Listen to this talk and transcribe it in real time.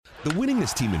The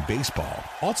winningest team in baseball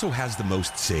also has the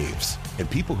most saves, and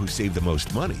people who save the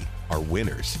most money are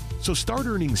winners. So start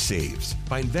earning saves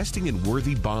by investing in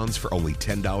worthy bonds for only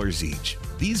 $10 each.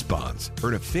 These bonds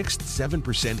earn a fixed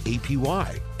 7%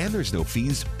 APY, and there's no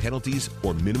fees, penalties,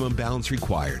 or minimum balance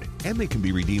required, and they can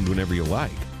be redeemed whenever you like.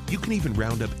 You can even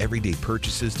round up everyday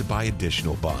purchases to buy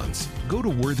additional bonds. Go to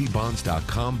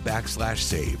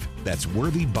worthybonds.com/save. That's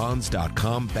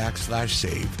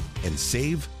worthybonds.com/save and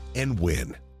save and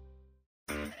win.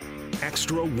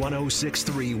 Extra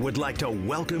 1063 would like to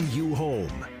welcome you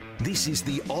home. This is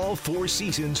the All Four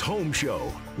Seasons Home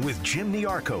Show with Jim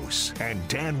Niarchos and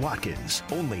Dan Watkins,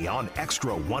 only on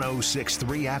Extra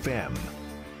 1063 FM.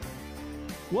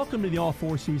 Welcome to the All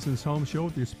Four Seasons Home Show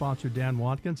with your sponsor, Dan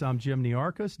Watkins. I'm Jim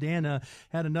Niarchos. Dan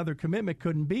had another commitment,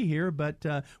 couldn't be here, but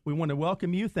we want to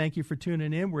welcome you. Thank you for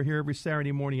tuning in. We're here every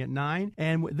Saturday morning at 9.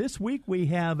 And this week we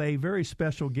have a very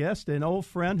special guest, an old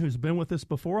friend who's been with us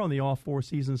before on the All Four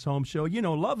Seasons Home Show. You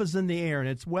know, love is in the air, and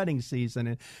it's wedding season.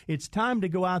 And it's time to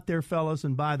go out there, fellas,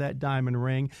 and buy that diamond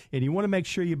ring. And you want to make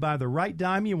sure you buy the right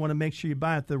diamond. You want to make sure you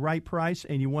buy it at the right price.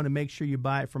 And you want to make sure you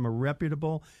buy it from a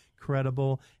reputable,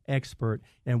 credible expert,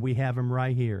 and we have him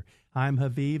right here. Haim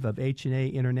Haviv of H&A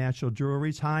International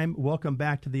Jewelries. Haim, welcome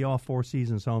back to the All Four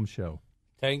Seasons Home Show.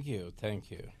 Thank you.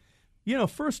 Thank you. You know,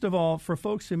 first of all, for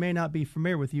folks who may not be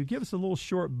familiar with you, give us a little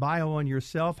short bio on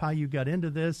yourself, how you got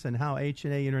into this, and how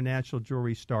H&A International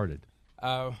Jewelry started.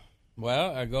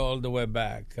 Well, I go all the way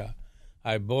back.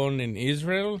 I born in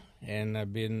Israel, and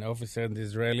I've been officer in the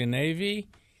Israeli Navy,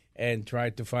 and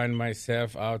tried to find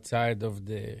myself outside of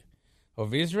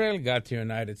Israel, got to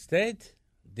United States,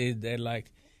 did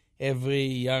like every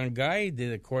young guy,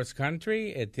 did a cross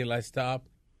country until I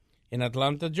stopped in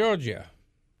Atlanta, Georgia.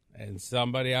 And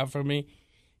somebody offered me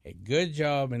a good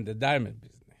job in the diamond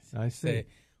business. I see. Say,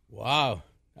 wow,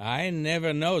 I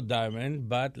never know diamond,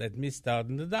 but let me start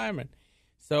in the diamond.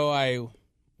 So I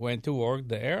went to work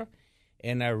there,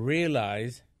 and I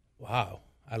realized, wow,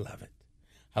 I love it.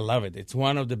 I love it. It's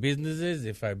one of the businesses,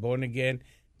 if I'm born again,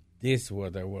 this is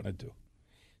what I want to do.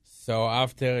 So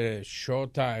after a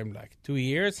short time, like 2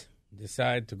 years,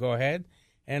 decided to go ahead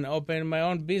and open my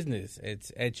own business.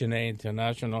 It's H&A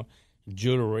International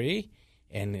Jewelry,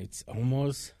 and it's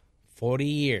almost 40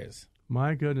 years.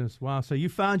 My goodness. Wow. So you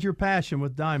found your passion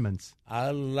with diamonds.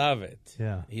 I love it.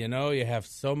 Yeah. You know, you have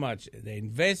so much, the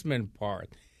investment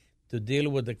part, to deal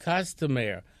with the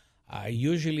customer.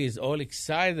 Usually is all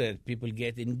excited. People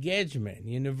get engagement,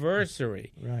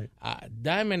 anniversary. Right.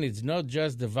 Diamond is not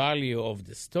just the value of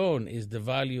the stone, it's the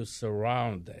value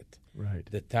surrounded. Right.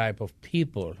 The type of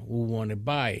people who want to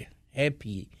buy,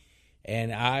 happy.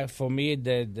 And for me,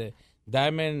 the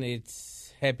diamond,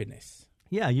 it's happiness.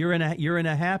 Yeah, you're in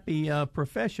a happy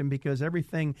profession because every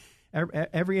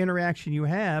interaction you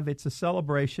have, it's a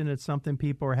celebration. It's something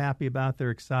people are happy about.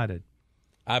 They're excited.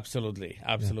 Absolutely.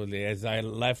 Yeah. As I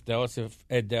left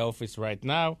at the office right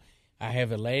now, I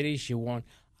have a lady.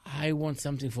 I want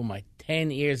something for my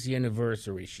 10 years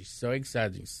anniversary. She's so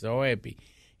excited, so happy.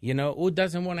 You know, who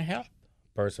doesn't want to help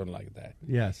a person like that?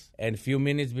 Yes. And a few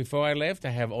minutes before I left,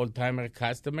 I have old-timer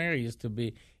customer. He used to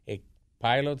be a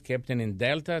pilot, captain in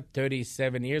Delta.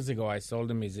 37 years ago, I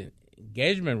sold him his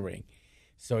engagement ring.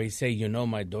 So he said, you know,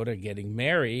 my daughter getting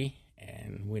married,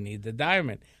 and we need the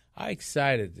diamond. How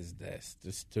excited is this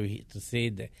to see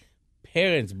the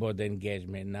parents bought the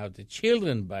engagement, now the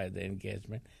children buy the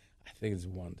engagement. I think it's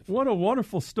wonderful. What a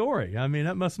wonderful story. I mean,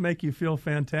 that must make you feel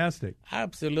fantastic.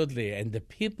 Absolutely. And the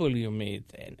people you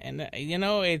meet, and you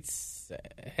know, it's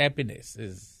happiness.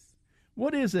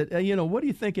 What is it? What do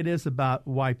you think it is about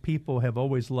why people have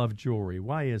always loved jewelry?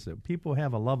 Why is it? People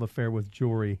have a love affair with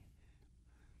jewelry.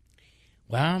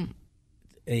 Well,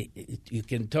 you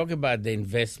can talk about the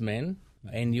investment,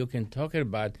 and you can talk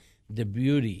about the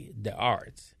beauty, the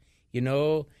arts. You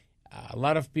know, a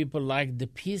lot of people like the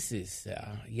pieces.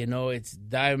 It's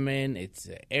diamond, it's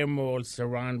emerald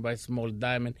surrounded by small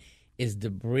diamond. It's the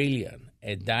brilliant.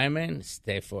 A diamond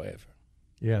stay forever.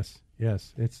 Yes.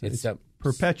 It's a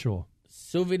perpetual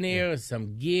souvenir,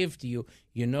 some gift. You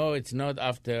know, it's not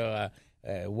after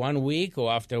 1 week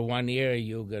or after 1 year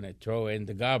you're going to throw in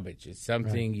the garbage. It's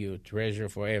something you treasure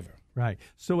forever. Right.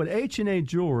 So at H&A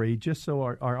Jewelry, just so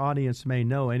our audience may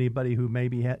know, anybody who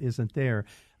maybe isn't there,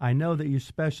 I know that you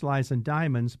specialize in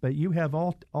diamonds, but you have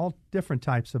all different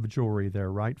types of jewelry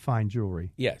there, right? Fine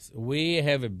jewelry. Yes. We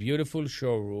have a beautiful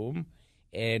showroom,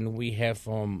 and we have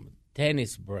from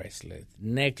tennis bracelets,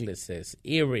 necklaces,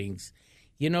 earrings.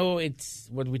 You know, it's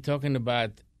what we're talking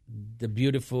about, the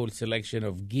beautiful selection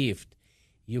of gift.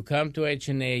 You come to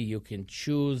H&A, you can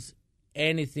choose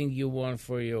anything you want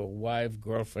for your wife,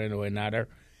 girlfriend, or another.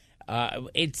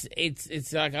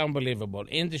 It's like unbelievable.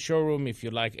 In the showroom, if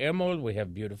you like emerald, we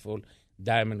have beautiful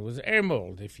diamond with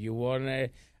emerald. If you want a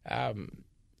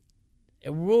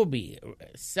ruby,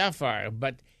 sapphire,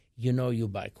 but you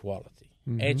buy quality.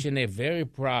 H&A very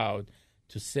proud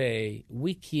to say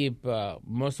we keep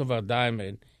most of our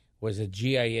diamond with a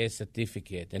GIA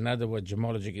certificate. In other words,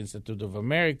 Gemologic Institute of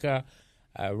America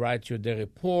write you the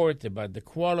report about the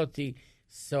quality.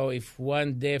 So if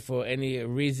one day for any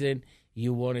reason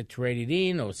you want to trade it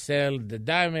in or sell the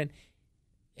diamond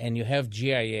and you have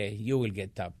GIA, you will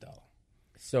get top dollar.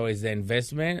 So it's the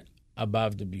investment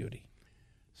above the beauty.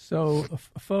 So,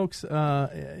 folks,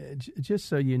 just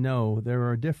so you know, there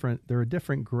are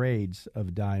different grades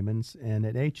of diamonds, and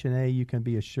at H&A you can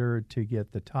be assured to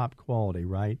get the top quality,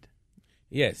 right?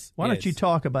 Yes. Why don't you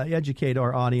educate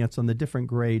our audience on the different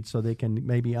grades so they can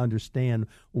maybe understand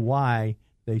why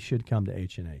they should come to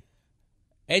H&A?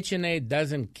 H&A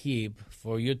doesn't keep,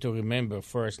 for you to remember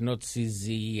first, not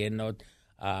CZ and not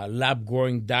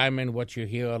lab-grown diamond, what you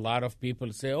hear a lot of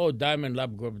people say, diamond,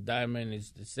 lab-grown diamond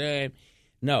is the same.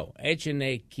 No,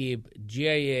 H&A keep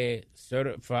GIA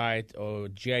certified or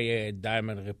GIA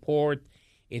diamond report.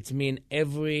 It means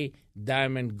every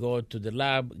diamond go to the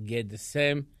lab, get the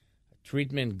same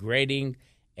treatment grading,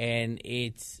 and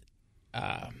it's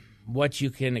what you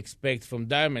can expect from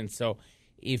diamonds. So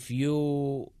if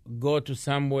you go to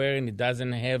somewhere and it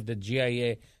doesn't have the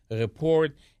GIA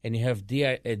report and you have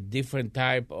a different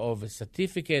type of a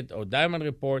certificate or diamond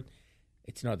report,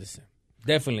 it's not the same.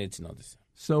 Definitely it's not the same.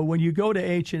 So when you go to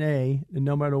H&A,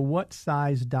 no matter what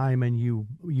size diamond you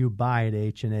buy at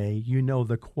H&A, you know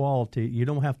the quality. You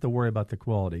don't have to worry about the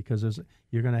quality because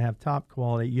you're going to have top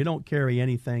quality. You don't carry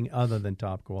anything other than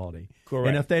top quality. Correct.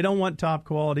 And if they don't want top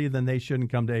quality, then they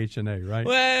shouldn't come to H&A, right?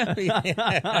 Well,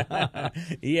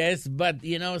 yes, but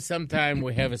sometimes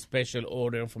we have a special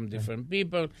order from different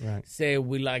people. Right. Say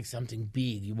we like something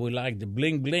big. We like the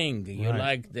bling bling. You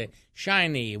like the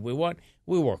shiny. We work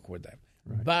with them.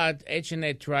 Right. But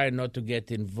H&A tried not to get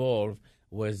involved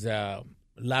with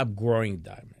lab-growing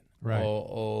diamond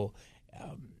or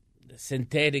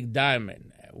synthetic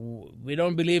diamond. We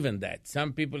don't believe in that.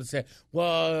 Some people say,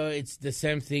 well, it's the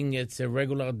same thing. It's a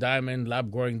regular diamond,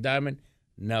 lab-growing diamond.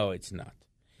 No, it's not.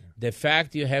 Yeah. The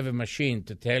fact you have a machine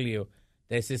to tell you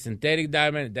this is synthetic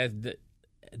diamond,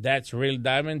 that's real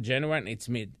diamond, genuine, it's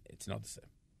not the same.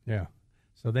 Yeah.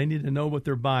 So they need to know what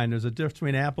they're buying. There's a difference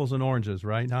between apples and oranges,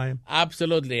 right, Chaim?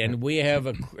 Absolutely. And we have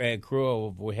a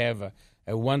crew. We have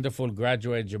a wonderful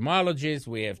graduate gemologist.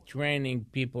 We have training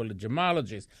people,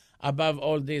 gemologists. Above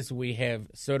all this, we have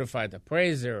certified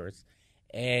appraisers.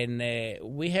 And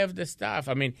we have the staff.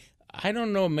 I mean, I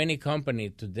don't know many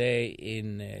companies today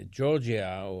in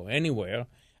Georgia or anywhere.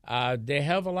 They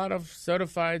have a lot of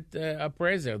certified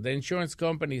appraisers. The insurance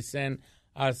companies send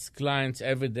us clients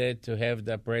every day to have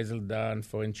the appraisal done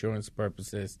for insurance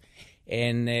purposes.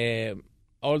 And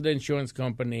all the insurance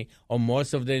company, or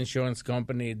most of the insurance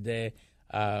company, they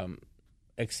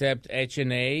accept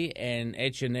H&A, and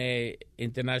H&A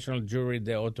International Jury,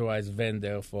 the authorized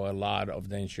vendor for a lot of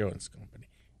the insurance company.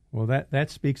 Well,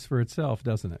 that speaks for itself,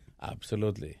 doesn't it?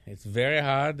 Absolutely. It's very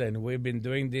hard, and we've been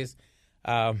doing this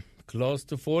close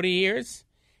to 40 years,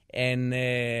 and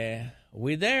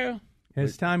we're there.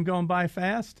 Has time gone by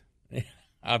fast?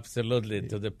 Absolutely.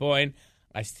 To the point,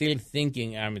 I'm still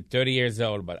thinking I'm 30 years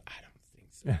old, but I don't think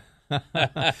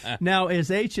so. Now,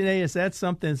 is H&A, is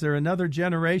there another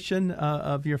generation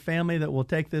of your family that will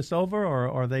take this over,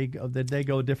 or did they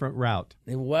go a different route?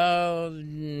 Well,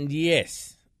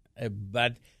 yes.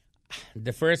 But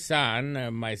the first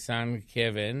son, my son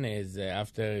Kevin, is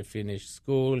after he finished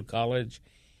school, college,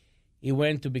 he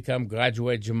went to become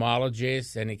graduate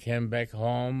gemologist, and he came back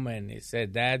home, and he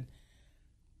said, Dad,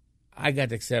 I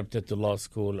got accepted to law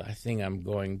school. I think I'm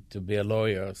going to be a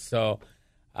lawyer. So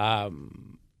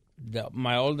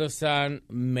my older son,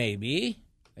 maybe,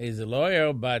 is a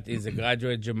lawyer, but he's a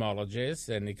graduate gemologist,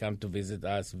 and he come to visit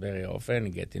us very often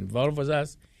and get involved with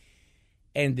us.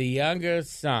 And the younger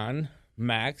son,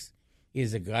 Max,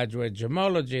 is a graduate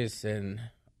gemologist and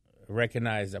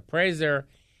recognized appraiser.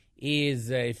 He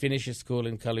finished school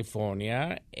in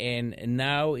California, and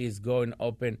now he's going to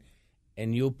open a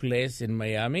new place in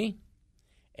Miami,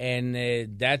 and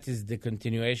that is the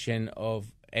continuation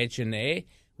of H&A.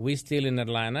 We're still in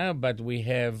Atlanta, but we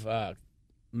have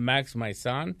Max, my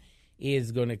son,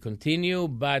 is going to continue,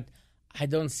 but I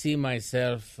don't see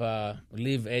myself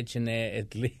leave H&A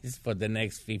at least for the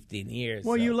next 15 years.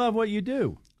 Well, you love what you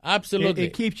do. Absolutely.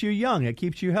 It keeps you young. It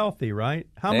keeps you healthy, right?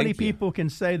 How many people can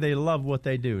say they love what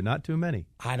they do? Not too many.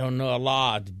 I don't know a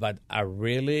lot, but I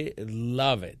really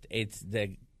love it. It's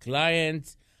the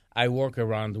clients. I work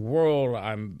around the world.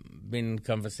 I'm been in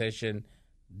conversation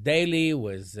daily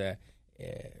with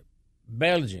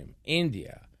Belgium,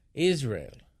 India,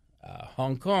 Israel,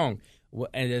 Hong Kong,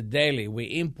 and daily we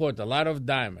import a lot of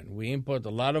diamond. We import a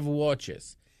lot of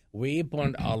watches. We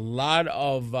import a lot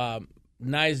of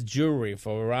nice jewelry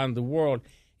from around the world.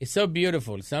 It's so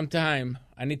beautiful. Sometimes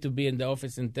I need to be in the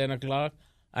office at 10 o'clock.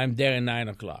 I'm there at 9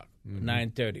 o'clock,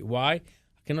 9:30. Why? I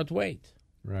cannot wait.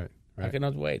 Right. I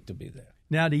cannot wait to be there.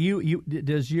 Now,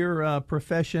 does your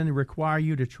profession require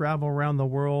you to travel around the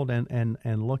world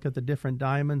and look at the different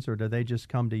diamonds, or do they just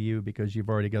come to you because you've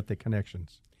already got the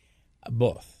connections?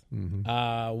 Both.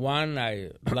 One,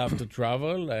 I love to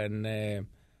travel, and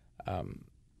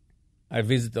I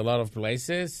visit a lot of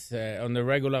places. On a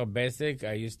regular basis,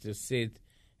 I used to sit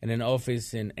in an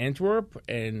office in Antwerp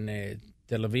and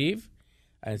Tel Aviv.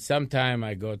 And sometime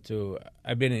I've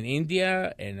been in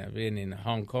India, and I've been in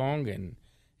Hong Kong and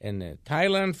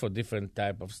Thailand for different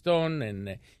type of stone.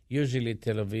 And usually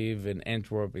Tel Aviv and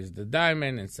Antwerp is the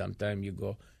diamond, and sometimes you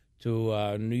go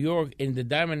to New York. In the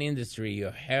diamond industry, you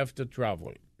have to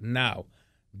travel. Now,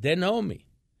 they know me.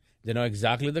 They know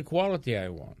exactly the quality I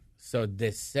want. So they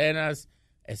send us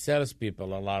as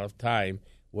salespeople a lot of time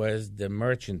with the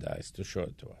merchandise to show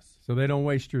it to us. So they don't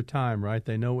waste your time, right?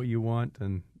 They know what you want,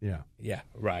 and yeah. Yeah,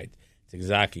 right. It's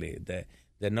exactly.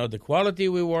 They know the quality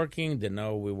we're working. They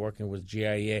know we're working with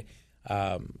GIA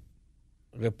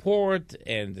report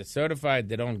and the certified.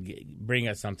 They don't bring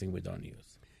us something we don't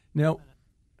use. Now,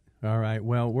 all right.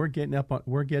 Well, we're getting up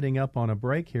on a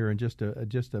break here in just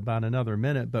about another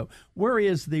minute. But where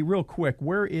is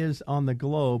on the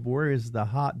globe? Where is the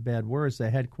hotbed? Where is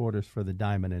the headquarters for the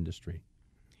diamond industry?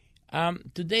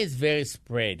 Today is very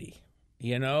spready.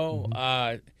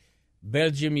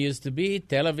 Belgium used to be,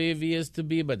 Tel Aviv used to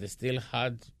be, but it's still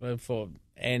hot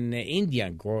and India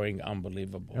growing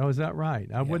unbelievable. Oh, is that right?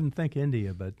 I wouldn't think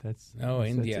India, but that's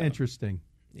India. That's interesting.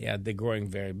 Yeah, they're growing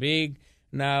very big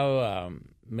now.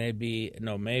 Maybe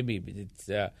it's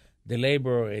the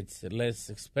labor. It's less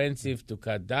expensive to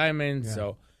cut diamonds,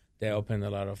 so they open a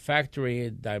lot of factory,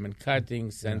 diamond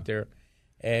cutting center,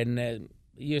 and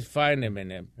you find them in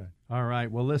them. All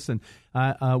right. Well, listen,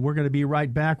 we're going to be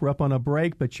right back. We're up on a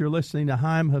break, but you're listening to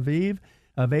Chaim Haviv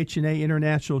of H&A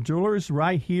International Jewelers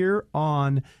right here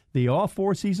on the All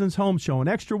Four Seasons Home Show on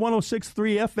Extra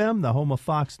 106.3 FM, the home of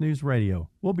Fox News Radio.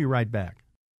 We'll be right back.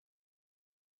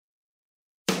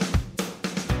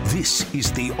 This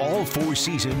is the All Four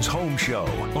Seasons Home Show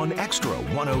on Extra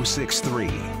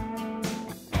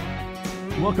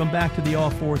 106.3. Welcome back to the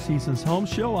All Four Seasons Home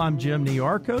Show. I'm Jim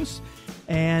Niarchos.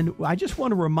 And I just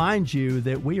want to remind you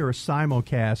that we are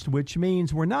simulcast, which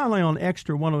means we're not only on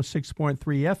Extra 106.3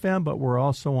 FM, but we're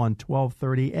also on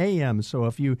 1230 AM. So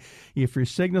if your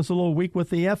signal's a little weak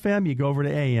with the FM, you go over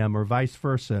to AM or vice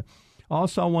versa.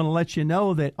 Also, I want to let you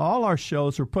know that all our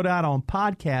shows are put out on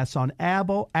podcasts on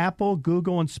Apple,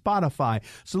 Google, and Spotify.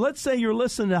 So let's say you're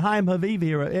listening to Chaim Haviv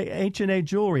here at H&A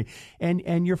Jewelry,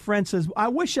 and your friend says, I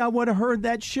wish I would have heard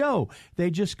that show.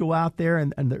 They just go out there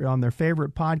and they're on their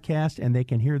favorite podcast, and they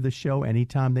can hear the show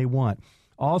anytime they want.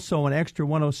 Also, an Extra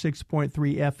 106.3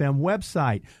 FM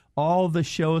website. All the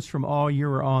shows from all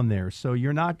year are on there, so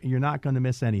you're not going to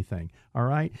miss anything. All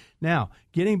right. Now,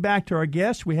 getting back to our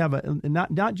guest, we have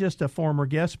not just a former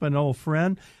guest, but an old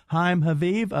friend, Chaim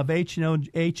Haviv of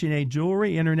H&A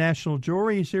Jewelry, International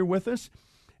Jewelry. He's here with us.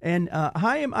 And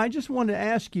Chaim, I just wanted to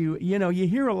ask you. You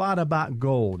hear a lot about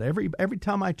gold. Every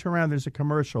time I turn around, there's a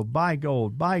commercial: buy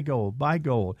gold, buy gold, buy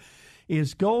gold.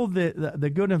 Is gold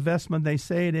the good investment they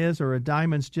say it is, or are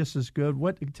diamonds just as good?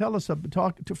 Tell us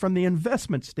from the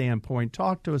investment standpoint.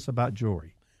 Talk to us about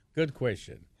jewelry. Good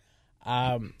question.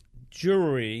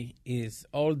 Jewelry is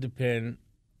all depend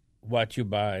what you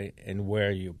buy and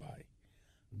where you buy.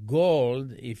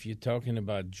 Gold, if you're talking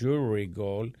about jewelry,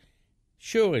 gold,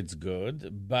 sure it's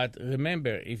good, but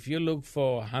remember, if you look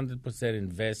for 100%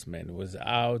 investment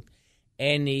without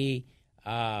any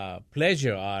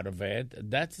pleasure out of it,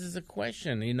 that is a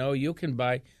question. You can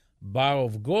buy bar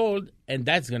of gold, and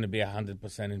that's going to be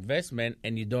 100% investment,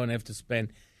 and you don't have to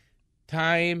spend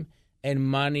time and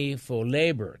money for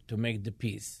labor to make the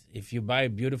piece. If you buy a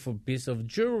beautiful piece of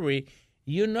jewelry,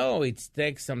 it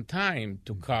takes some time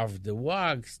to carve the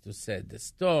wax, to set the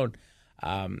stone,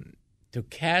 to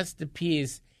cast the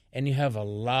piece, and you have a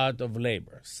lot of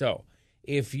labor. So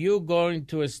if you're going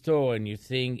to a store and you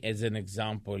think, as an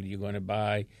example, you're going to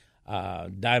buy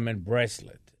a diamond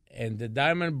bracelet, and the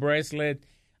diamond bracelet,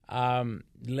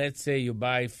 let's say you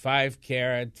buy 5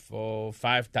 carat for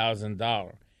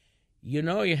 $5,000.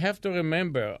 You have to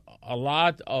remember a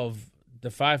lot of the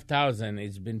 $5,000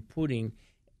 has been putting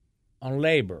on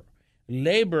labor.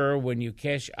 labor, when you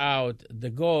cash out the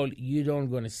gold, you don't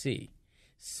going to see.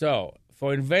 So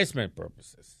for investment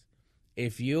purposes,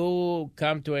 if you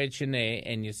come to H&A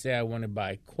and you say, I want to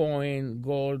buy coin,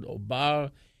 gold, or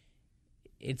bar,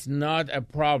 it's not a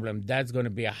problem. That's going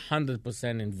to be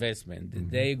 100% investment. The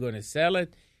day you're going to sell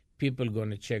it, people are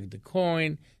going to check the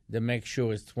coin. They make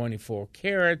sure it's 24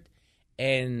 karat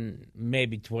and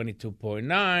maybe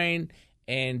 22.9,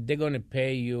 and they're going to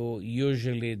pay you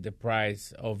usually the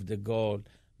price of the gold,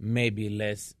 maybe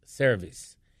less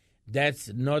service.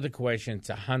 That's not a question. It's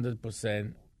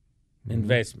 100%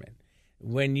 investment.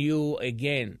 When you,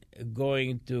 again,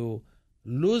 going to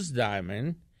loose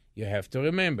diamond, you have to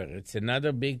remember, it's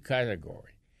another big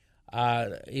category.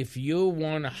 If you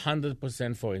want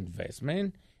 100% for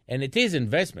investment, and it is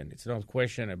investment, it's no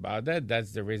question about that.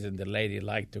 That's the reason the lady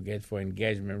like to get for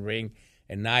engagement ring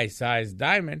a nice size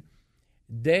diamond.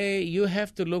 You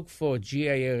have to look for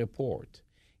GIA report.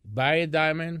 Buy a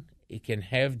diamond, it can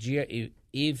have GIA.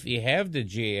 If you have the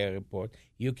GIA report,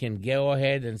 you can go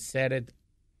ahead and set it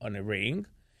on a ring.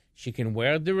 She can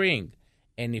wear the ring.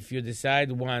 And if you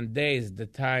decide one day is the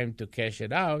time to cash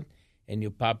it out, and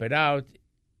you pop it out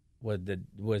with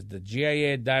the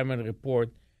GIA diamond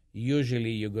report,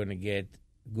 usually you're going to get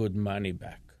good money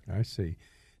back. I see.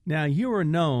 Now, you are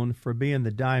known for being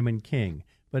the Diamond King,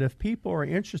 but if people are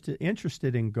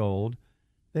interested in gold,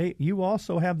 you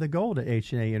also have the gold at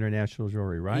H&A International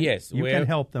Jewelry, right? Yes. You can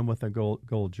help them with the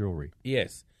gold jewelry.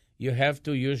 Yes. You have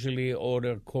to usually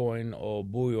order coin or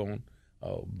bullion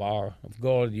or bar of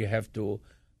gold. You have to,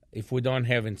 if we don't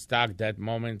have in stock that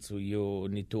moment, so you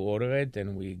need to order it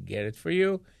and we get it for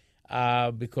you.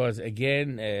 Because,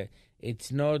 again,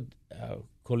 it's not a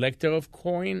collector of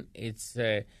coin. It's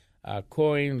a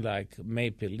coin like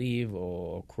Maple Leaf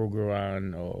or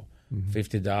Krugerrand or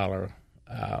 $50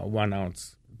 1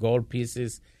 ounce gold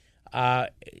pieces.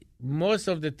 Most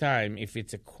of the time, if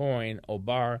it's a coin or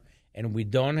bar and we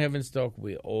don't have in stock,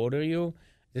 we order you.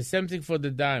 The same thing for the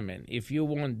diamond. If you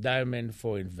want diamond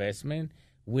for investment,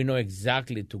 we know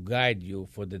exactly to guide you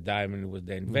for the diamond with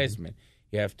the investment.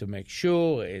 You have to make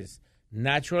sure it's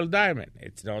natural diamond.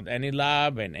 It's not any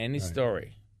lab and any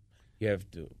story. You have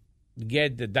to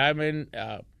get the diamond,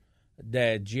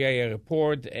 the GIA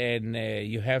report, and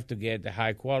you have to get the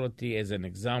high quality. As an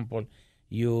example,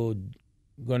 you're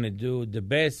going to do the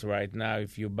best right now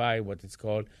if you buy what is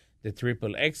called the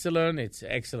triple excellent. It's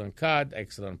excellent cut,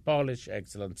 excellent polish,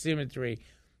 excellent symmetry.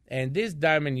 And this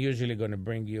diamond usually going to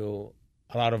bring you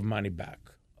a lot of money back,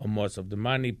 or most of the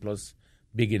money plus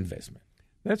big investment.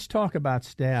 Let's talk about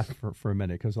staff for a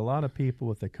minute, because a lot of people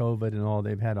with the COVID and all,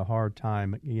 they've had a hard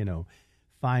time,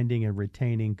 finding and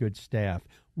retaining good staff.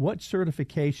 What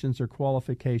certifications or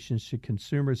qualifications should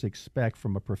consumers expect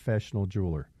from a professional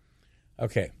jeweler?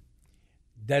 Okay.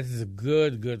 That is a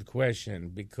good question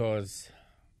because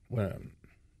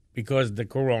the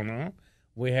corona,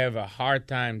 we have a hard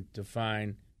time to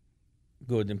find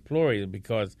good employees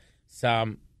because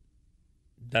some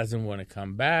doesn't want to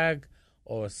come back,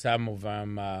 or some of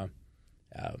them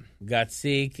got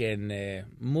sick and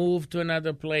moved to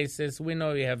another places. We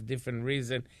know we have different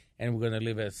reasons, and we're going to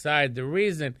leave it aside. The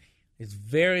reason is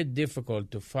very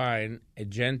difficult to find a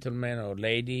gentleman or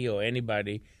lady or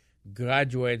anybody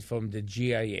graduate from the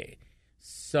GIA.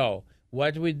 So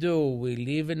what we do, we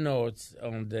leave a notes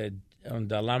on the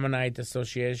Alumni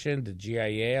Association, the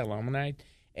GIA Alumni,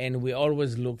 and we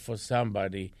always look for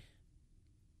somebody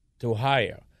to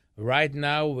hire. Right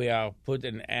now, we are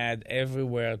putting an ad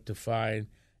everywhere to find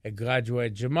a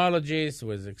graduate gemologist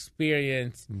with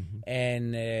experience,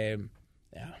 and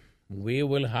we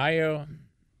will hire.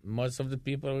 Most of the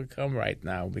people will come right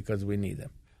now because we need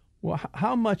them. Well,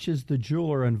 how much is the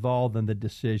jeweler involved in the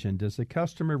decision? Does the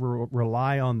customer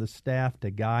rely on the staff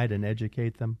to guide and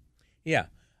educate them? Yeah.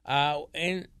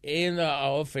 In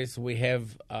our office, we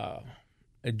have a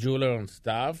jeweler on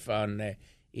staff, and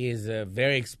he's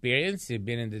very experienced. He's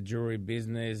been in the jewelry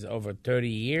business over 30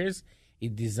 years. He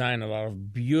designed a lot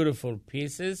of beautiful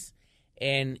pieces.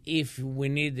 And if we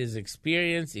need his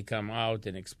experience, he come out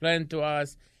and explain to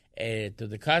us, to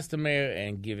the customer,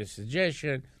 and give a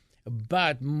suggestion.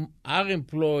 But our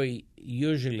employee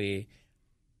usually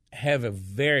have a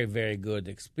very, very good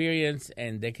experience,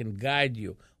 and they can guide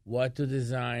you what to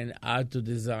design, how to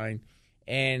design.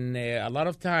 And a lot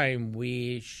of time,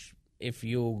 if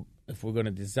we're going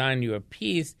to design you a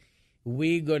piece,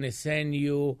 we're going to send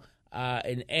you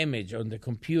an image on the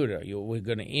computer. We're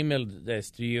going to email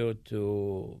this to you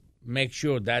to make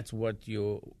sure that's what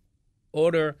you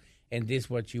order and this is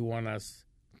what you want us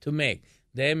to make.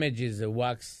 The image is a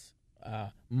wax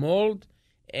mold,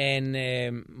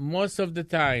 and most of the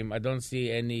time I don't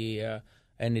see any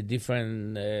in a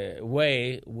different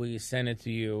way, we send it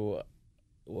to you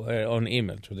on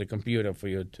email to the computer for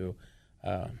you to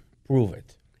prove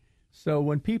it. So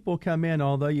when people come in,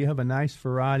 although you have a nice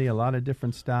variety, a lot of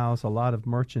different styles, a lot of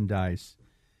merchandise,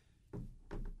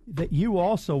 that you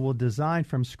also will design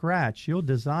from scratch. You'll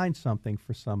design something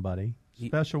for somebody,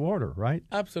 special order, right?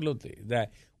 Absolutely.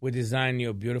 That we design you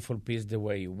a beautiful piece the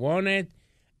way you want it.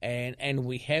 And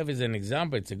we have, as an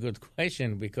example, it's a good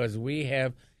question, because we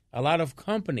have a lot of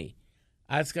company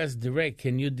ask us direct,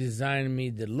 can you design me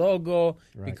the logo?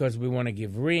 Right. Because we want to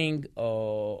give ring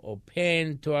or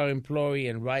pen to our employee.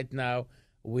 And right now,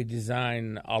 we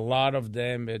design a lot of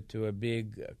them to a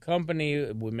big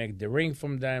company. We make the ring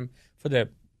from them for the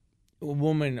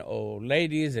women or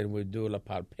ladies, and we do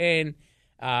lapel pen.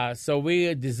 So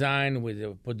we design, we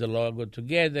put the logo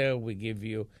together. We give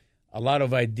you a lot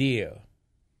of idea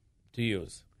to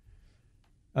use.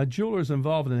 A jeweler's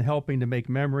involved in helping to make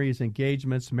memories,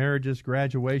 engagements, marriages,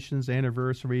 graduations,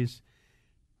 anniversaries.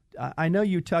 I know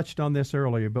you touched on this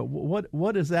earlier, but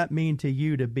what does that mean to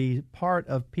you to be part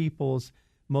of people's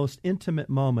most intimate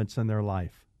moments in their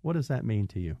life? What does that mean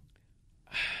to you?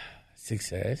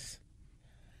 Success.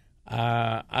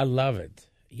 I love it.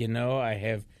 You know, I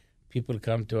have people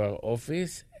come to our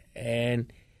office,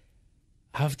 and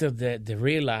after that, they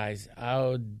realize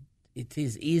how it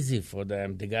is easy for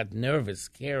them. They got nervous,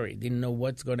 scary, didn't know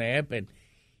what's going to happen.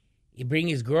 He bring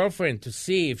his girlfriend to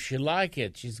see if she like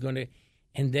it. She's going to,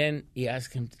 and then he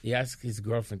asked his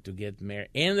girlfriend to get married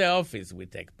in the office. We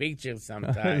take pictures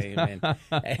sometime, and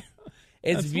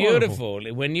it's That's beautiful.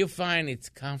 wonderful. When you find it's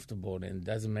comfortable and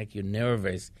doesn't make you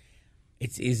nervous,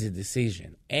 it's easy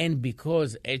decision. And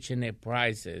because H&A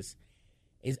prices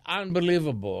is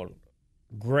unbelievable,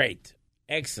 great,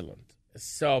 excellent.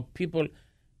 So people,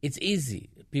 it's easy.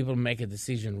 People make a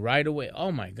decision right away.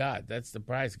 Oh, my God, that's the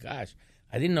price. Gosh,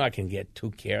 I didn't know I can get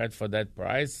 2 carats for that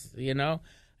price, you know.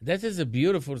 That is a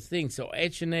beautiful thing. So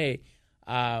H&A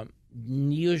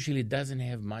usually doesn't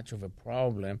have much of a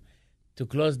problem to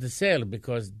close the sale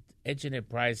because H&A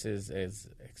prices is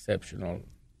exceptional,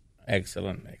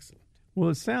 excellent. Well,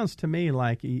 it sounds to me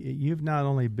like you've not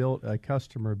only built a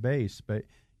customer base, but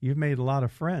you've made a lot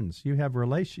of friends. You have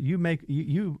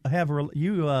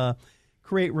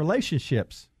create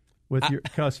relationships with your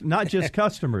not just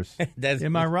customers.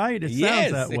 Am I right? It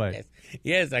sounds that way.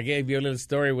 Yes, I gave you a little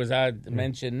story without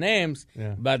mentioning names,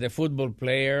 but a football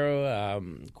player,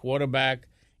 quarterback,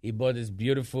 he bought this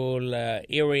beautiful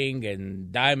earring and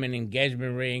diamond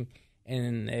engagement ring,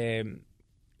 and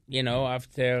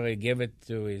after he gave it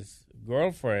to his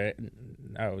girlfriend,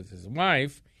 that was his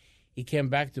wife, he came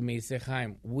back to me and said,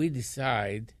 Chaim, we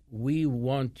decide we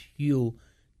want you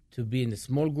to be in a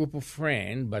small group of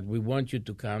friends, but we want you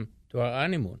to come to our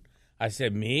honeymoon. I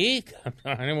said, me? Come to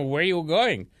our honeymoon? Where are you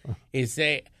going? He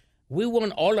said, we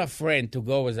want all our friends to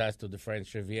go with us to the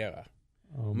French Riviera.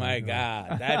 Oh my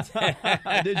God. That's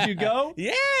Did you go?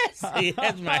 Yes.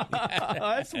 Yes, my God.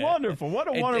 That's wonderful. What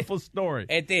a wonderful story.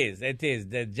 It is.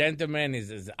 The gentleman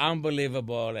is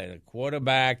unbelievable, and a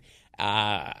quarterback,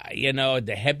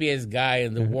 the happiest guy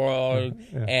in the world.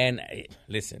 Yeah. And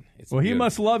listen, it's well, beautiful. He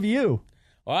must love you.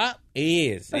 Well,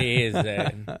 he is.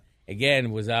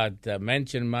 Again, without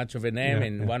mentioning much of a name,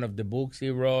 in one of the books he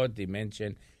wrote, he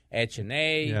mentioned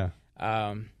H&A. Yeah.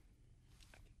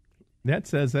 That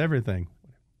says everything.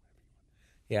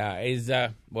 Yeah,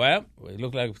 it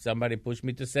looked like somebody pushed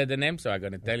me to say the name, so I'm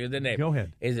going to tell you the name. Go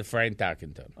ahead. It's Fran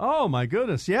Tarkenton. Oh, my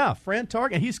goodness, yeah. Fran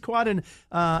Tarkenton. He's quite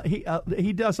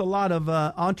he does a lot of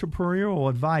entrepreneurial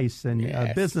advice and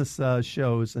business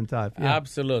shows and type. Yeah.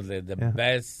 Absolutely. The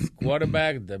best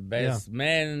quarterback, the best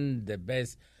man, the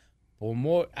best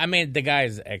promoter. I mean, the guy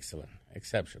is excellent,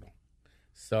 exceptional.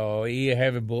 So he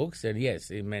have books, and yes,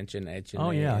 he mentioned H&A. Oh,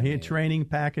 yeah. He had training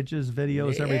packages,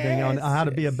 videos, everything on how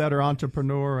to be a better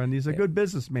entrepreneur, and he's a good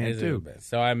businessman, too.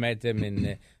 So I met him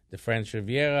in the French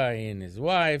Riviera, he and his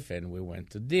wife, and we went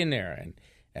to dinner, and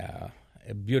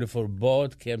a beautiful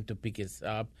boat came to pick us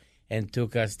up and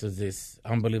took us to this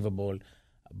unbelievable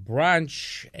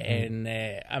brunch, and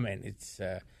it's...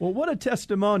 well, what a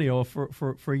testimonial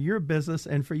for your business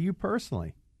and for you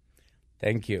personally.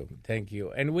 Thank you.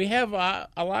 And we have a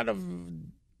lot of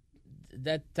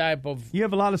that type of You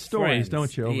have a lot of stories, friends.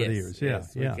 don't you, over the years?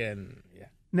 Yes, Yeah. we can. Yeah.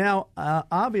 Now,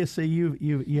 obviously,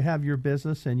 you have your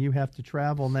business and you have to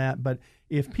travel and that, but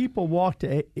if people walk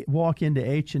into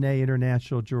H&A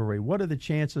International Jewelry, what are the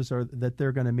chances that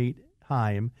they're going to meet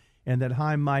Chaim and that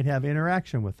Chaim might have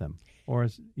interaction with them? Or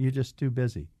is you just too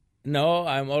busy? No,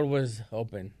 I'm always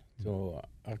open to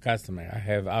our customer. I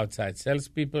have outside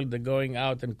salespeople that going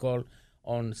out and call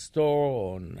on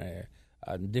store, on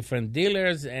different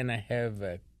dealers, and I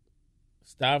have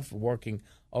staff working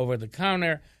over the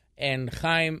counter, and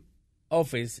Chaim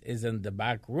office is in the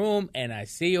back room, and I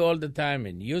see you all the time,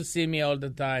 and you see me all the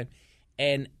time,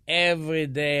 and every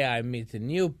day I meet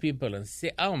new people and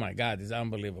see, oh my God, it's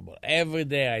unbelievable. Every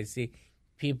day I see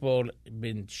people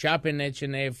been shopping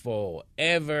H&A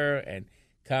forever and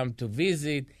come to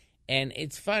visit, and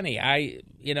it's funny. I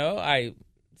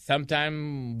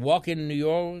sometimes walk in New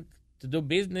York to do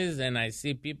business, and I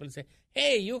see people say,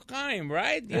 "Hey, you Chaim,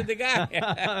 right? You're the guy."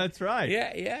 That's right.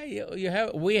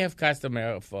 Yeah. We have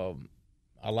customers from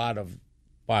a lot of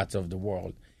parts of the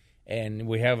world, and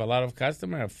we have a lot of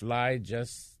customers fly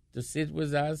just to sit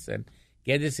with us and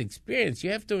get this experience.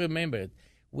 You have to remember it.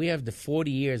 We have the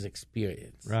 40 years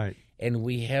experience, right? And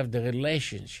we have the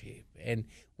relationship, and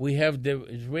we have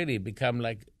it's really become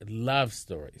like love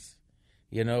stories.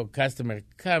 Customer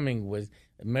coming with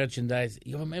merchandise.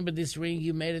 You remember this ring?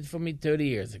 You made it for me 30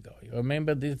 years ago. You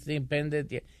remember this thing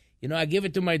pendant? I give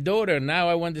it to my daughter. Now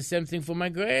I want the same thing for my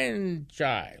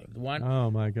grandchild.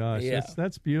 Oh, my gosh. Yeah.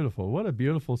 That's beautiful. What a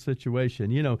beautiful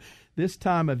situation. This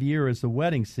time of year is the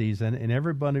wedding season, and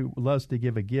everybody loves to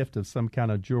give a gift of some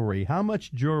kind of jewelry. How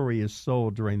much jewelry is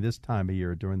sold during this time of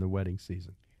year, during the wedding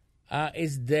season?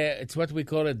 It's what we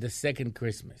call it the second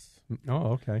Christmas.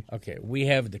 Oh, okay. Okay, we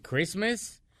have the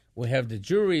Christmas, we have the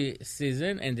jewelry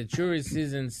season, and the jewelry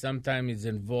season sometimes is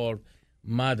involved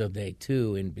Mother Day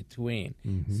too in between.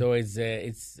 Mm-hmm. So it's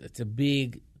a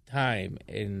big time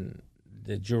in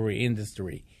the jewelry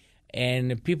industry,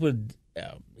 and people,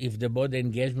 if they bought the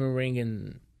engagement ring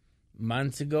in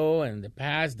months ago in the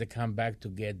past, they come back to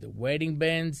get the wedding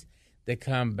bands. They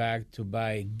come back to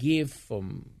buy a gift for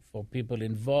people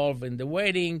involved in the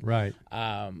wedding. Right.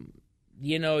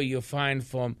 You find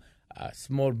from a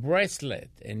small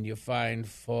bracelet, and you find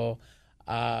for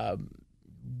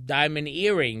diamond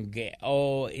earring.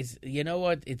 Or you know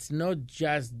what? It's not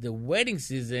just the wedding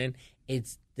season;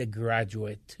 it's the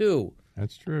graduate too.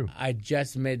 That's true. I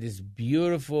just made this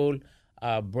beautiful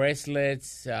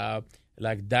bracelets,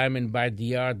 like Diamond by the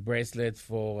Yard bracelets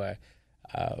for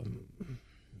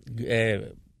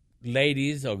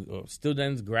ladies or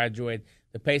students graduate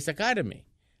the Pace Academy.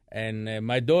 And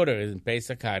my daughter is in Pace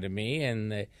Academy,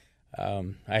 and I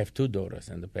have two daughters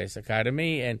in the Pace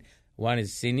Academy, and one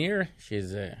is senior.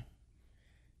 She's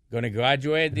going to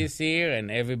graduate this year, and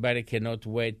everybody cannot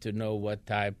wait to know what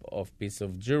type of piece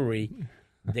of jewelry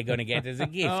they're going to get as a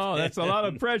gift. Oh, that's a lot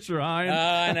of pressure, Chaim.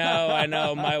 I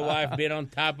know. My wife been on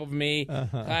top of me.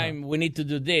 Chaim, we need to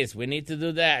do this. We need to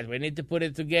do that. We need to put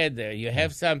it together. You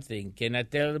have something. Can I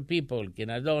tell the people? Can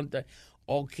I don't?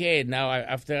 Okay, now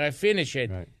after I finish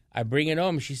it, right. I bring it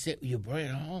home. She said, "You bring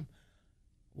it home?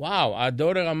 Wow, our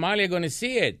daughter Amalia going to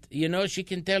see it. She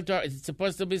can tell to her. It's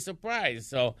supposed to be a surprise."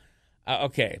 So,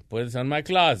 okay, put it on my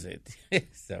closet.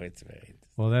 So it's very interesting.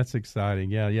 Well, that's exciting.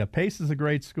 Yeah. Pace is a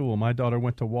great school. My daughter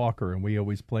went to Walker, and we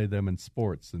always played them in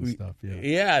sports and stuff.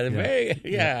 I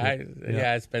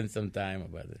spent some time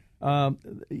about it.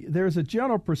 There's a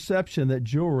general perception that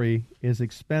jewelry is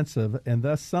expensive, and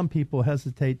thus some people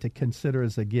hesitate to consider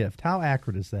as a gift. How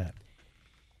accurate is that?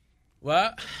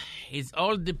 Well, it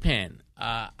all depends.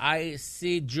 I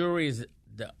see jewelry as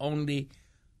the only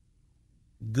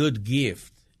good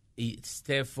gift. It's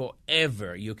there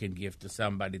forever you can give to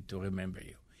somebody to remember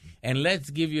you. And let's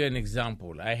give you an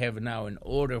example. I have now an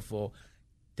order for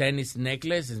tennis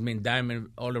necklace. It's been diamond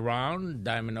all around,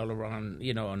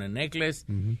 on a necklace.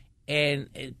 Mm-hmm. And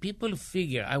people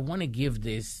figure, I want to give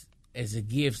this as a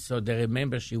gift so they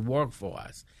remember she worked for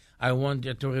us. I want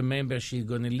her to remember she's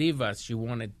going to leave us. She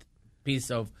wanted a piece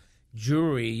of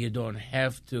jewelry. You don't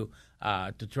have to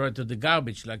throw it to the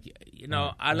garbage.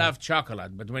 I love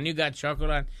chocolate, but when you got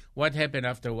chocolate, what happened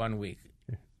after 1 week?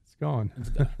 It's gone.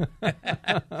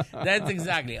 That's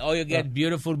exactly. Or you get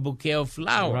beautiful bouquet of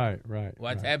flowers. Right.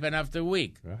 What happened after a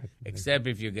week? Right. Except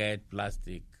if you get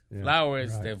plastic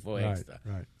flowers, therefore extra.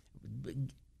 Right.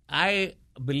 I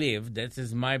believe, that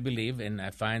is my belief, and I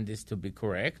find this to be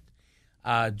correct,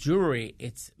 jewelry,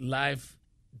 it's life.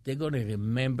 They're going to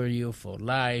remember you for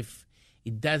life.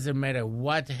 It doesn't matter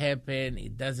what happened.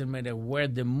 It doesn't matter where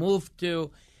they moved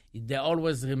to. They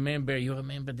always remember, you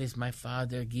remember this, my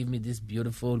father gave me this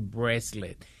beautiful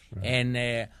bracelet. Right.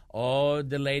 And all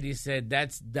the ladies said,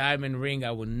 that's diamond ring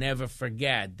I will never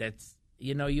forget. That's,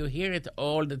 you hear it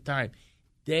all the time.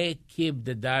 They keep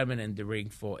the diamond and the ring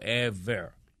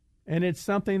forever. And it's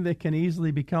something that can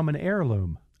easily become an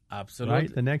heirloom. Absolutely.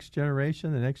 Right? The next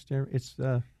generation, it's...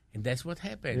 and that's what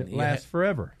happened. It lasts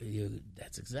forever.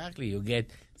 That's exactly. You get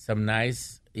some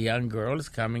nice young girls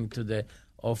coming to the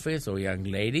office or young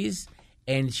ladies,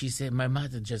 And she said, my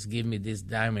mother just gave me this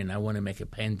diamond. I want to make a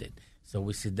pendant. So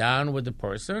we sit down with the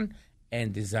person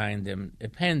and design them a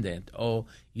pendant. Or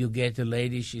you get a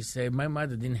lady, she said, my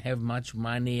mother didn't have much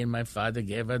money and my father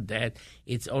gave her that.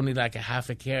 It's only like a half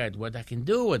a carat. What I can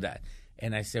do with that?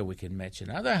 And I said, we can match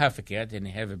another half a carat and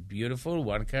have a beautiful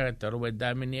 1 carat total weight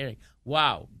diamond earring.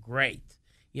 Wow, great.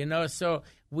 You know, so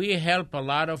we help a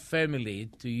lot of family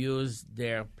to use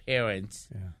their parents'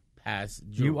 past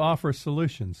jewelry. You offer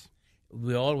solutions.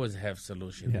 We always have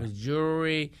solutions. Yeah. With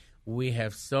jewelry, we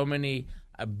have so many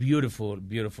beautiful,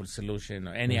 beautiful solutions.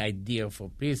 Any idea for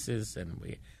pieces, and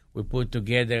we put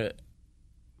together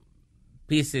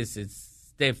pieces that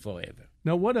stay forever.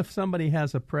 Now, what if somebody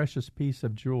has a precious piece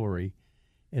of jewelry?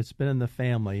 It's been in the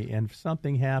family, and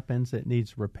something happens that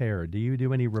needs repair. Do you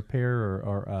do any repair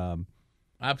or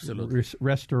absolutely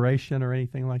restoration or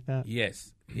anything like that?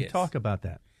 Yes. Talk about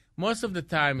that. Most of the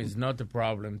time, it's not a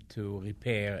problem to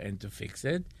repair and to fix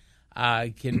it.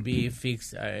 It can be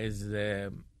fixed as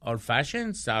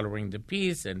old-fashioned, soldering the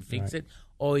piece and fix it,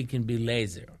 or it can be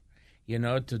laser. You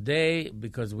know, today,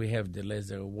 because we have the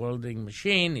laser welding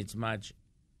machine, it's much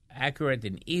accurate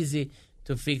and easy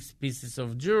to fix pieces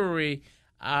of jewelry.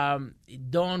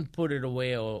 Don't put it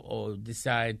away or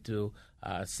decide to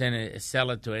sell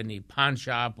it to any pawn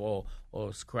shop or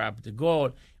scrap the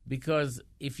gold, because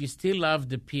if you still love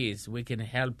the piece, we can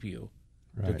help you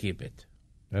to keep it.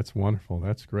 That's wonderful.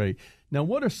 That's great. Now,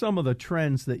 what are some of the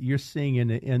trends that you're seeing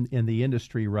in the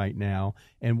industry right now,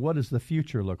 and what does the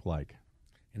future look like?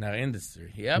 In our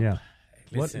industry, yep. Yeah.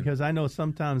 Listen. Because I know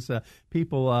sometimes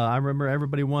people. I remember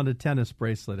everybody wanted a tennis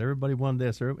bracelet. Everybody wanted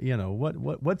this. Or, you know,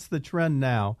 what's the trend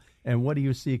now, and what do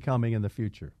you see coming in the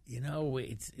future? You know,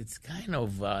 it's kind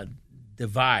of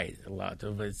divide a lot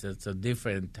of it. It's a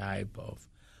different type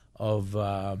of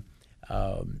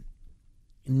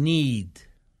need.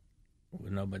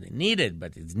 Well, nobody needed,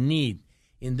 but it's need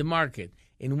in the market.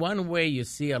 In one way, you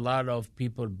see a lot of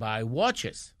people buy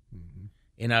watches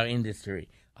in our industry.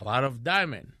 A lot of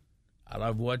diamond. I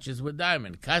love watches with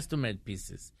diamond, custom-made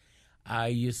pieces.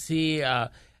 You see a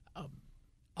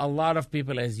lot of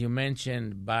people, as you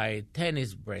mentioned, buy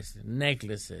tennis bracelets,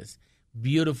 necklaces,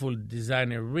 beautiful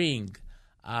designer ring,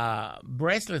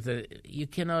 bracelets.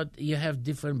 You have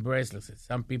different bracelets.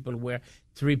 Some people wear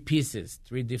 3 pieces,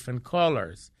 3 different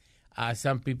colors.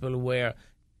 Some people wear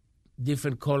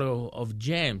different color of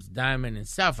gems, diamond and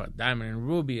sapphire, diamond and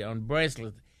ruby on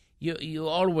bracelet. You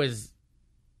always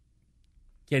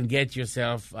can get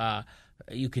yourself,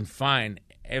 you can find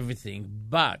everything.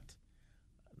 But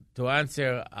to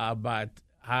answer about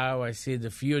how I see the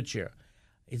future,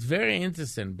 it's very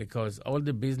interesting because all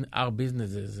our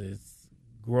businesses is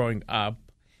growing up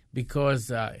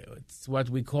because it's what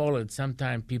we call it.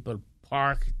 Sometimes people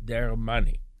park their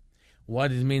money. What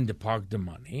does it mean to park the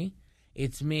money?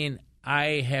 It's mean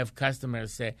I have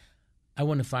customers say, I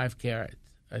want a 5 carat.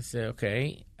 I say,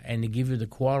 okay, and they give you the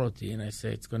quality, and I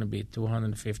say it's going to be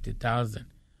 $250,000.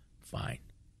 Fine,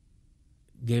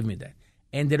 give me that,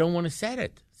 and they don't want to set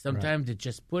it. Sometimes they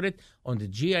just put it on the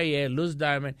GIA loose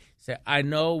diamond. Say, I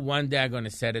know one day I'm going to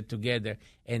set it together,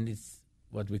 and it's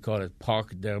what we call it,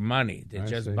 park their money. They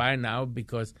just buy now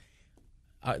because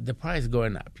the price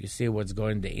going up. You see what's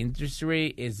going. The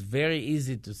industry is very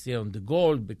easy to see on the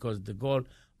gold because the gold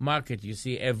market you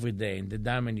see every day. In the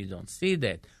diamond you don't see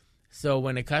that. So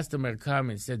when a customer comes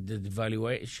and said the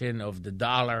devaluation of the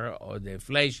dollar or the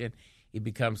inflation, it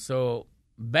becomes so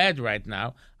bad right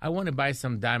now. I want to buy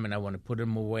some diamond. I want to put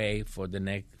them away for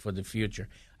the future.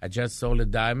 I just sold a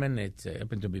diamond. It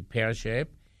happened to be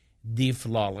pear-shaped, D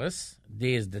flawless.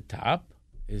 D is the top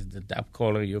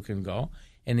color you can go,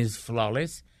 and it's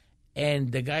flawless.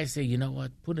 And the guy said, you know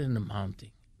what, put it in the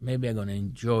mounting. Maybe I'm going to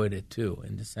enjoy it too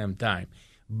in the same time.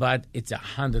 But it's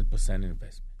 100%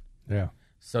 investment. Yeah.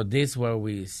 So this is where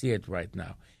we see it right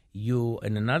now.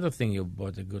 And another thing you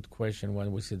brought a good question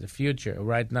when we see the future.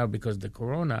 Right now, because the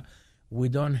corona, we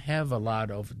don't have a lot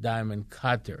of diamond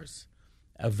cutters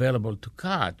available to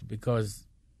cut because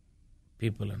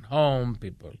people at home,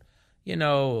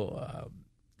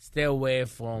 stay away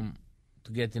from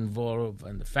to get involved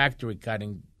in the factory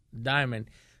cutting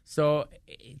diamond. So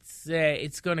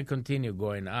it's going to continue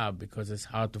going up because it's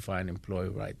hard to find employee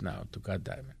right now to cut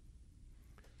diamond.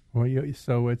 Well,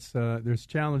 so it's there's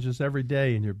challenges every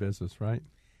day in your business, right?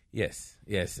 Yes,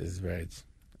 it's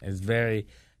very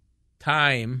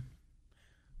time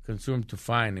consumed to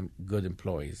find good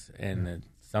employees and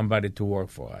somebody to work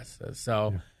for us.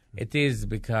 It is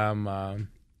become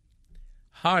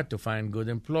hard to find good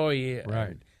employee.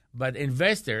 Right. But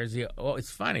investors,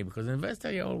 it's funny because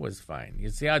investors you always find. You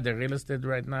see how the real estate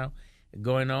right now,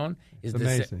 going on. It's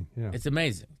amazing. Yeah. It's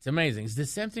amazing. It's amazing. It's the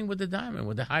same thing with the diamond,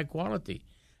 with the high quality.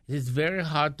 It's very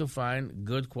hard to find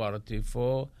good quality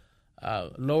for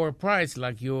lower price,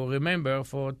 like you remember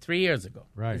for 3 years ago.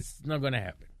 Right. It's not going to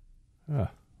happen. Oh,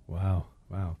 wow.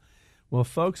 Well,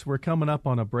 folks, we're coming up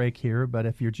on a break here, but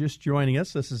if you're just joining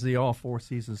us, this is the All Four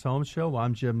Seasons Home Show.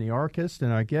 I'm Jim Niarchos,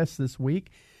 and our guest this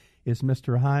week is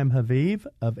Mr. Chaim Haviv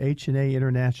of H&A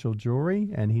International Jewelry,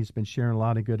 and he's been sharing a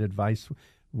lot of good advice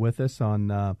with us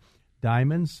on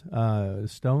diamonds,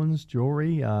 stones,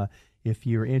 jewelry. If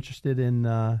you're interested in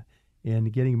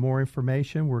getting more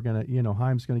information, we're going to,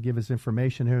 Chaim's going to give his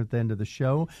information here at the end of the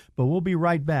show, but we'll be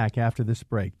right back after this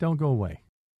break. Don't go away.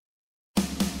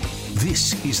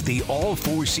 This is the All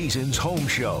Four Seasons Home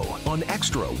Show on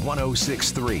Extra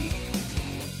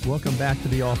 106.3. Welcome back to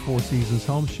the All Four Seasons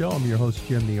Home Show. I'm your host,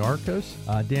 Jim Niarchos.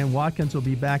 Dan Watkins will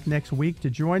be back next week to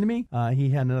join me.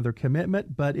 He had another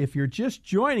commitment, but if you're just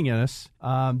joining us,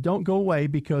 don't go away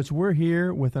because we're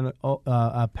here with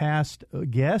a past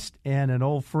guest and an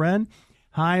old friend,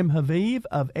 Chaim Haviv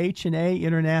of H&A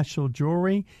International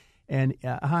Jewelry. And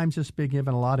Chaim's just been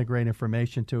giving a lot of great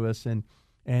information to us. And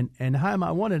Chaim,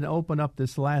 I wanted to open up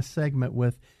this last segment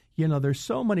with, there's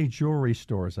so many jewelry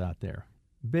stores out there.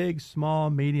 Big, small,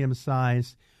 medium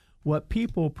size. What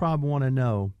people probably want to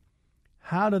know,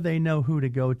 how do they know who to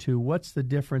go to? What's the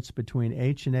difference between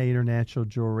H&A International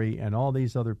Jewelry and all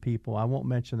these other people? I won't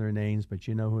mention their names, but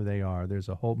you know who they are. There's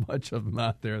a whole bunch of them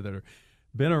out there that have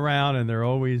been around, and they're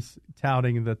always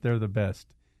touting that they're the best.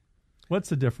 What's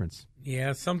the difference?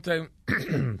 Yeah, sometimes,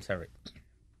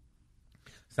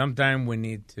 sometimes we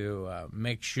need to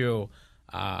make sure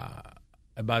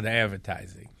about the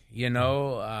advertising.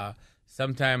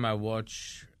 Sometimes I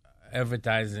watch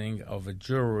advertising of a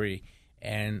jewelry,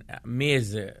 and me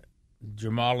as a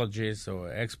gemologist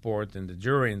or expert in the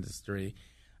jewelry industry,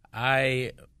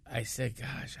 I say,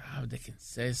 gosh, how they can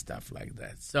say stuff like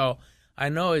that. So I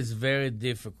know it's very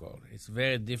difficult. It's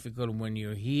very difficult when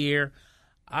you're here.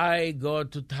 I go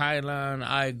to Thailand,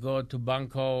 I go to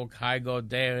Bangkok, I go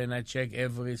there and I check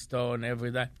every stone,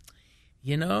 every day.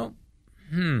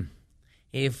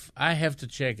 If I have to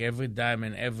check every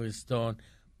diamond, every stone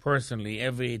personally,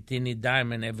 every teeny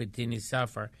diamond, every teeny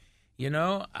sapphire,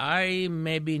 I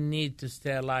maybe need to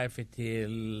stay alive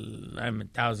until I'm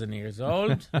 1,000 years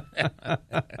old.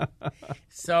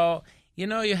 So,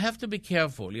 you have to be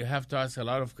careful. You have to ask a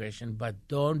lot of questions, but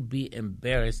don't be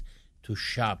embarrassed to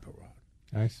shop around.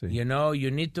 I see.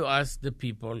 You need to ask the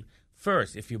people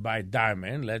first. If you buy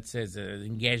diamond, let's say it's an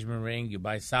engagement ring, you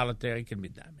buy solitaire, it can be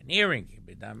diamond earring, it can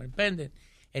be diamond pendant,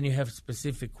 and you have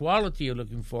specific quality you're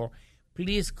looking for,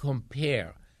 please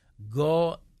compare.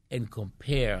 Go and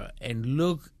compare and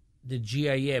look the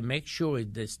GIA. Make sure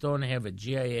the stone have a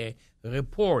GIA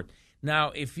report.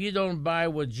 Now, if you don't buy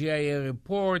what GIA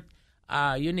report,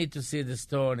 you need to see the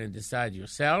stone and decide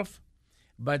yourself.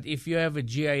 But if you have a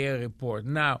GIA report,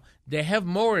 now they have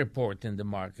more report in the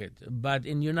market, but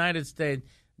in the United States,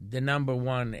 the number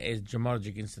one is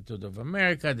Gemologic Institute of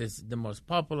America. This is the most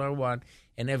popular one,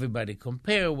 and everybody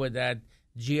compare with that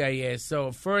GIA.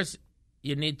 So first,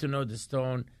 you need to know the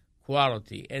stone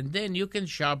quality, and then you can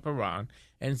shop around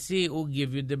and see who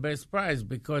give you the best price.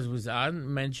 Because without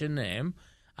mentioning name,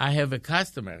 I have a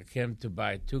customer came to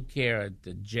buy 2 carat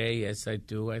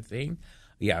JSI2, I think.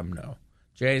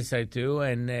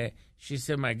 JSI2, and she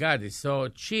said, my God, it's so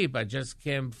cheap. I just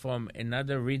came from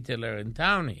another retailer in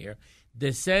town here.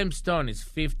 The same stone is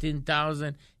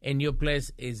 $15,000, and your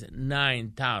place is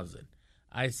 $9,000.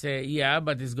 I say, yeah,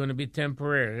 but it's going to be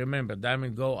temporary. Remember,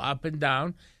 diamond go up and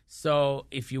down. So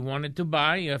if you wanted to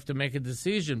buy, you have to make a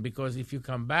decision, because if you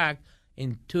come back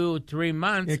in 2-3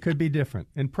 months, it could be different,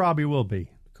 and probably will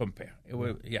be. Compare. It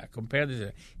will, compare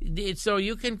this. So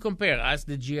you can compare. Ask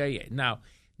the GIA. Now,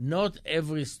 not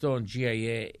every stone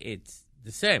GIA, it's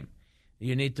the same.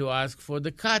 You need to ask for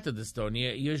the cut of the stone.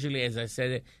 Usually, as I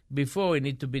said before, it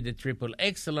needs to be the triple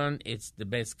excellent. It's the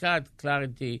best cut,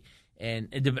 clarity, and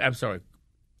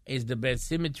it's the best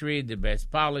symmetry, the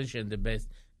best polish, and the best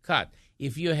cut.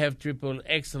 If you have triple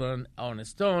excellent on a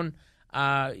stone,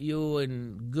 you're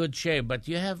in good shape. But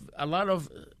you have a lot of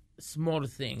small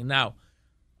things. Now,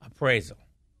 appraisal.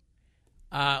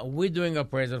 We're doing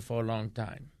appraisal for a long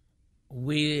time.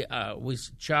 We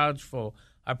charge for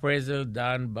appraisal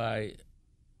done by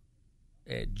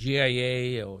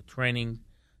GIA or training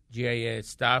GIA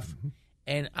staff,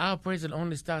 and our appraisal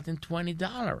only starts in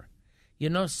 $20.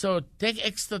 So take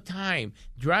extra time.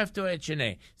 Drive to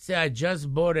H&A. Say, I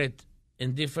just bought it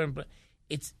in different.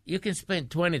 You can spend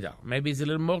 $20. Maybe it's a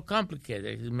little more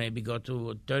complicated. Maybe go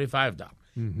to $35.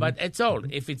 But it's all.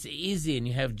 If it's easy and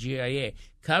you have GIA,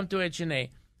 come to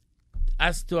H&A.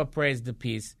 us to appraise the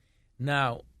piece.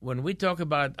 Now, when we talk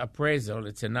about appraisal,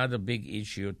 it's another big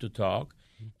issue to talk.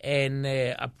 And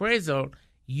appraisal,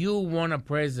 you want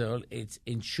appraisal, it's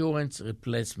insurance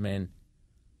replacement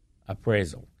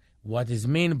appraisal. What is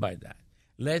mean by that?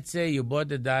 Let's say you bought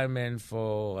the diamond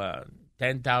for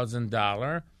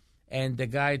 $10,000, and the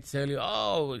guy tell you,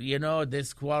 oh,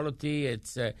 this quality,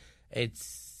 it's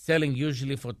selling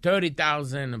usually for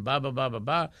 $30,000, blah blah blah blah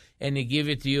blah, and I give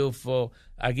it to you for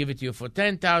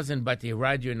 $10,000, but he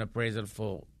write you an appraisal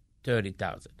for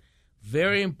 $30,000.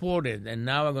 Very important, and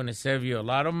now I'm going to save you a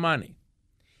lot of money.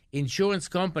 Insurance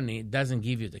company doesn't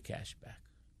give you the cash back.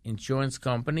 Insurance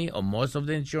company, or most of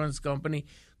the insurance company,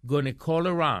 going to call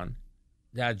around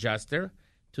the adjuster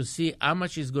to see how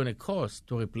much it's going to cost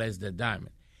to replace the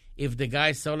diamond. If the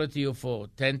guy sold it to you for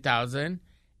 $10,000,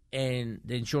 and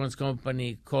the insurance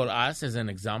company called us as an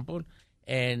example,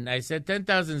 and I said $10,000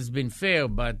 has been fair,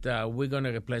 but we're going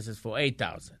to replace it for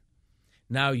 $8,000.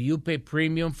 Now you pay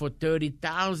premium for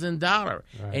 $30,000, right,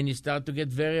 and you start to get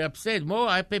very upset. Well,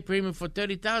 I pay premium for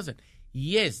 $30,000.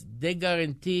 Yes, they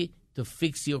guarantee to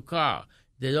fix your car.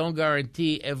 They don't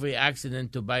guarantee every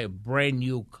accident to buy a brand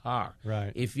new car.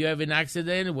 Right. If you have an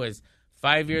accident with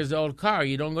 5 years old car,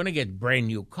 you don't going to get brand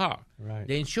new car. Right.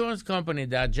 The insurance company,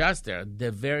 the adjuster,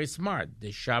 they're very smart.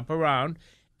 They shop around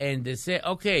and they say,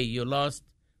 okay, you lost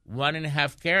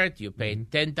 1.5 carat, you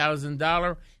paid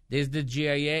 $10,000. There's the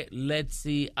GIA. Let's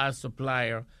see our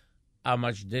supplier how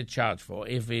much they charge for.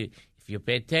 If you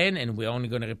pay 10 and we're only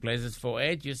going to replace it for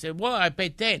 8, you say, well, I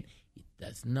paid 10. It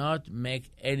does not make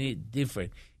any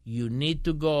difference. You need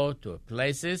to go to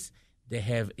places they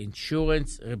have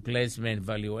insurance replacement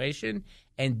valuation,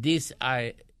 and this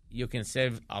you can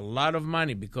save a lot of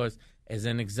money because, as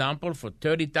an example, for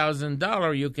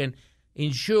 $30,000 you can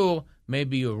insure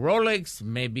maybe your Rolex,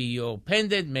 maybe your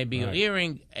pendant, maybe your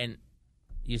earring, and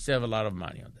you save a lot of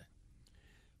money on that.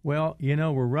 Well,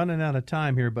 we're running out of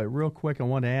time here, but real quick, I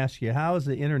want to ask you, how has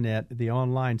the internet, the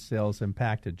online sales,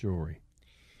 impacted jewelry?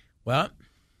 Well,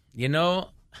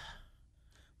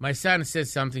 my son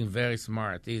says something very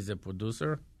smart. He's a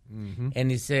producer, and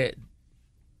he said,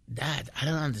 Dad, I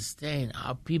don't understand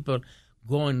how people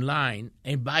go online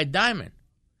and buy diamond.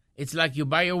 It's like you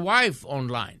buy your wife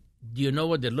online. Do you know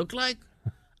what they look like?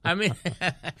 I mean,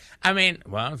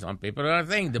 well, some people don't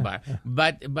think they buy.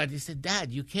 But he said,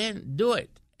 Dad, you can't do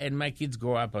it. And my kids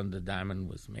grow up on the diamond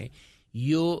with me.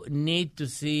 You need to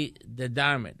see the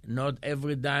diamond. Not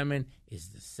every diamond is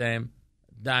the same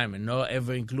diamond. Not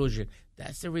every inclusion.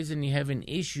 That's the reason you have an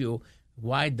issue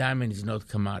why diamond is not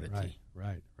commodity.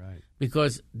 Right.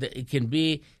 Because it can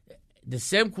be the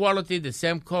same quality, the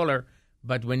same color,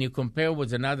 but when you compare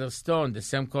with another stone, the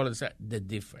same color, they're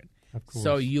different. Of course.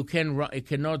 So you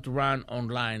cannot run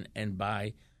online and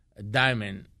buy a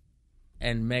diamond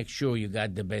and make sure you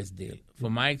got the best deal.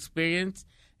 From my experience,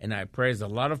 and I praise a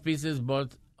lot of pieces,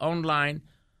 but online,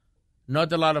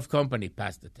 not a lot of company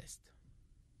pass the test.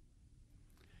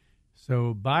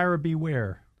 So buyer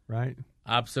beware, right?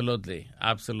 Absolutely,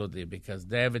 because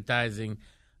they're advertising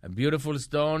a beautiful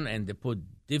stone, and they put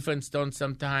different stones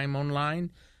sometime online.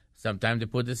 Sometimes they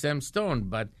put the same stone,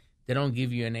 but they don't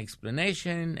give you an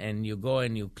explanation, and you go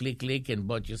and you click and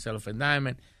bought yourself a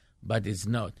diamond, but it's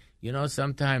not.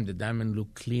 Sometimes the diamond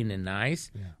look clean and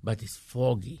nice, but it's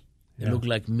foggy. They look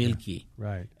like milky,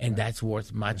 right? And that's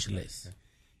worth much less.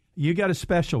 You got a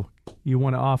special you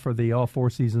want to offer the All Four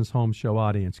Seasons Home Show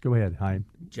audience. Go ahead, Chaim.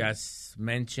 Just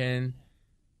mention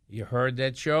you heard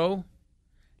that show,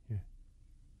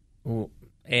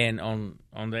 and on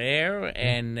the air,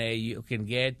 and you can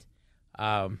get,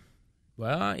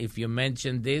 if you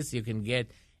mention this, you can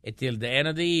get till the end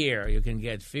of the year. You can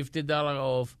get $50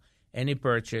 off any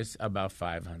purchase above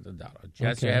 $500.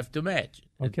 Just you have to match.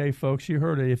 Okay, folks, you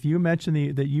heard it. If you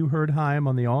mention that you heard Chaim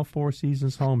on the All Four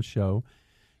Seasons Home Show,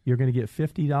 you're going to get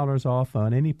 $50 off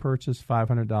on any purchase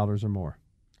 $500 or more.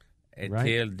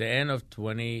 Until the end of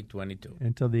 2022.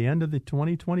 Until the end of the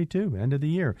 2022, end of the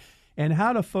year. And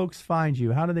how do folks find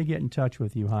you? How do they get in touch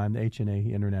with you, Chaim, the H&A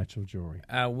International Jewelry?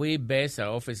 We base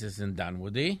our offices in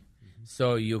Dunwoody.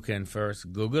 So you can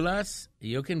first Google us.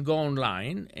 You can go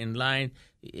online.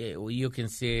 You can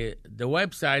see the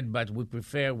website, but we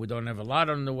don't have a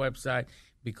lot on the website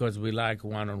because we like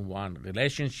one-on-one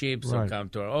relationships. So come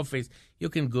to our office. You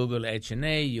can Google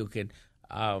H&A. You can.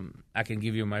 I can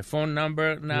give you my phone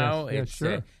number now. Yes,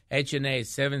 sure. H&A is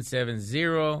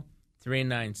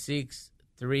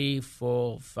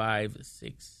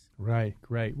 770-396-3456. Right,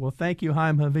 great. Well, thank you,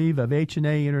 Haim Haviv of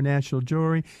H&A International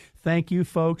Jewelry. Thank you,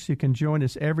 folks. You can join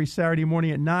us every Saturday morning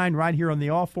at 9 right here on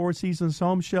the All Four Seasons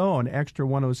Home Show on Extra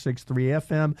 106.3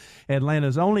 FM,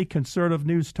 Atlanta's only conservative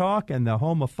news talk and the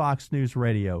home of Fox News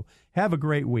Radio. Have a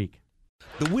great week.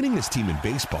 The winningest team in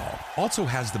baseball also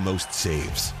has the most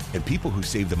saves, and people who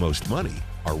save the most money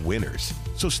are winners.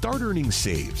 So start earning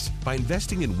saves by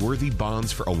investing in worthy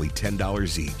bonds for only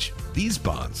 $10 each. These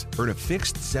bonds earn a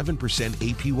fixed 7%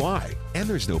 APY, and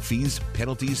there's no fees,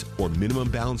 penalties, or minimum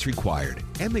balance required,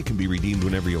 and they can be redeemed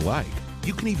whenever you like.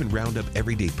 You can even round up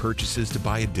everyday purchases to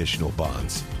buy additional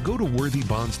bonds. Go to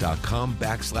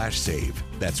worthybonds.com/save.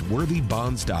 That's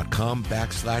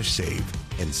worthybonds.com/save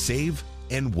and save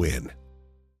and win.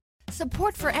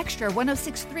 Support for Extra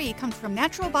 106.3 comes from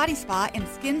Natural Body Spa and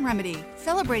Skin Remedy,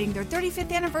 celebrating their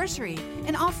 35th anniversary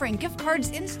and offering gift cards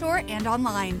in-store and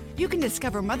online. You can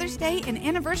discover Mother's Day and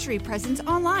anniversary presents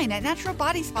online at Natural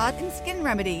Body Spa and Skin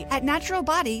Remedy at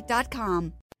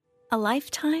naturalbody.com. A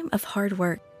lifetime of hard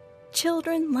work,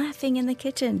 children laughing in the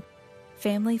kitchen,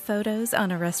 family photos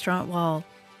on a restaurant wall,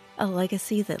 a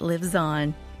legacy that lives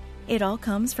on. It all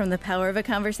comes from the power of a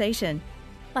conversation.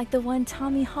 Like the one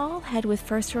Tommy Hall had with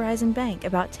First Horizon Bank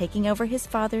about taking over his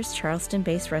father's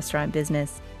Charleston-based restaurant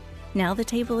business. Now the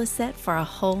table is set for a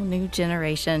whole new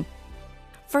generation.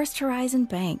 First Horizon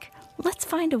Bank. Let's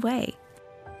find a way.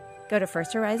 Go to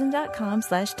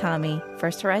firsthorizon.com/Tommy.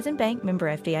 First Horizon Bank, member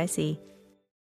FDIC.